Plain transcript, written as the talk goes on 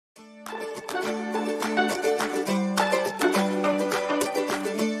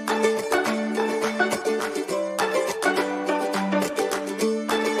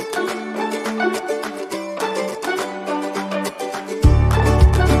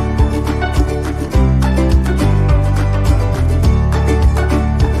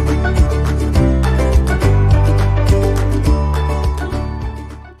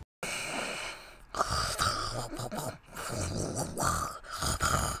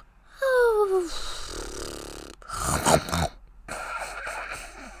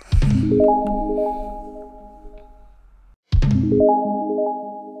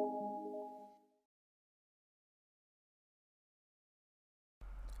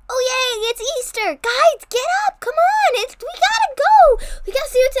it's Easter. Guys, get up. Come on. We gotta go. We gotta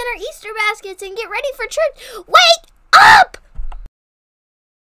see what's in our Easter baskets and get ready for church. Wake up!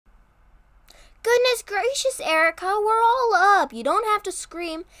 Goodness gracious, Erica. We're all up. You don't have to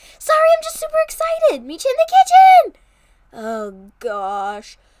scream. Sorry, I'm just super excited. Meet you in the kitchen. Oh,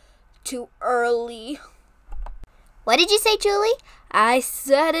 gosh. Too early. What did you say, Julie? I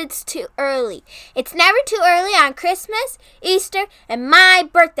said it's too early. It's never too early on Christmas, Easter, and my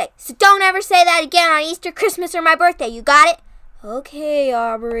birthday. So don't ever say that again on Easter, Christmas, or my birthday. You got it? Okay,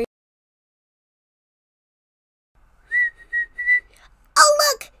 Aubrey. Oh,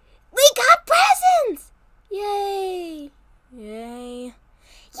 look! We got presents! Yay! Yay.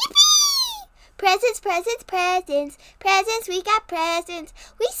 Yippee! Presents, presents, presents. Presents, we got presents.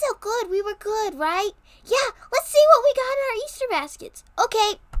 We so good. We were good, right? Yeah, let's see what we got in our Easter baskets.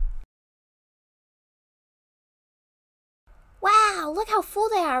 Okay. Wow, look how full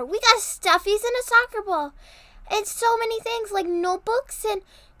they are. We got stuffies and a soccer ball. And so many things like notebooks and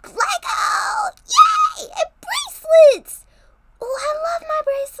Lego. Yay! And bracelets. Oh, I love my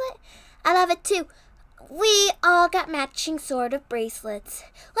bracelet. I love it too. We all got matching sort of bracelets.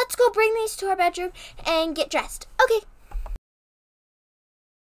 Let's go bring these to our bedroom and get dressed. Okay.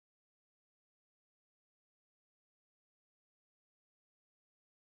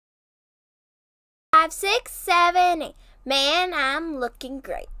 5, 6, 7, 8. Man, I'm looking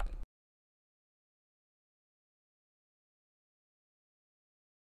great.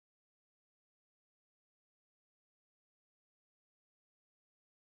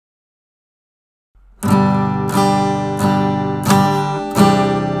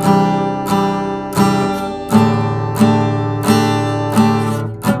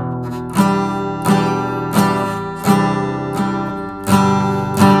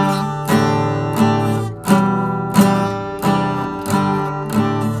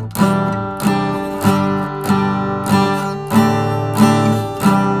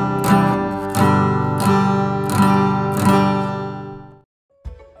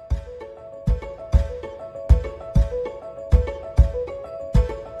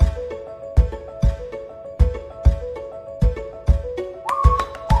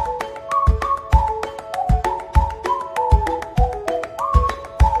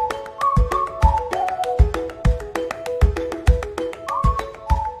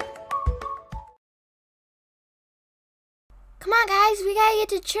 Come on, guys. We gotta get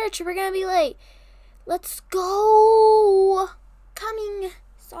to church or we're gonna be late. Let's go. Coming.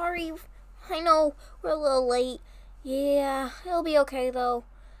 Sorry. I know we're a little late. Yeah, it'll be okay, though.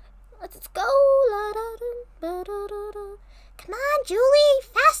 Let's go. Come on, Julie.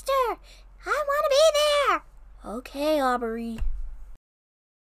 Faster. I want to be there. Okay, Aubrey.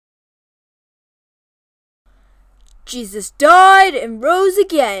 Jesus died and rose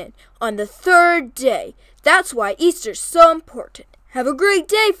again on the third day. That's why Easter's so important. Have a great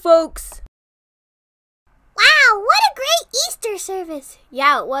day, folks. Wow, what a great Easter service.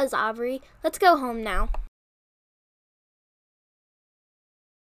 Yeah, it was, Aubrey. Let's go home now.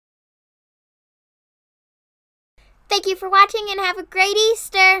 Thank you for watching and have a great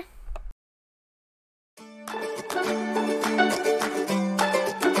Easter.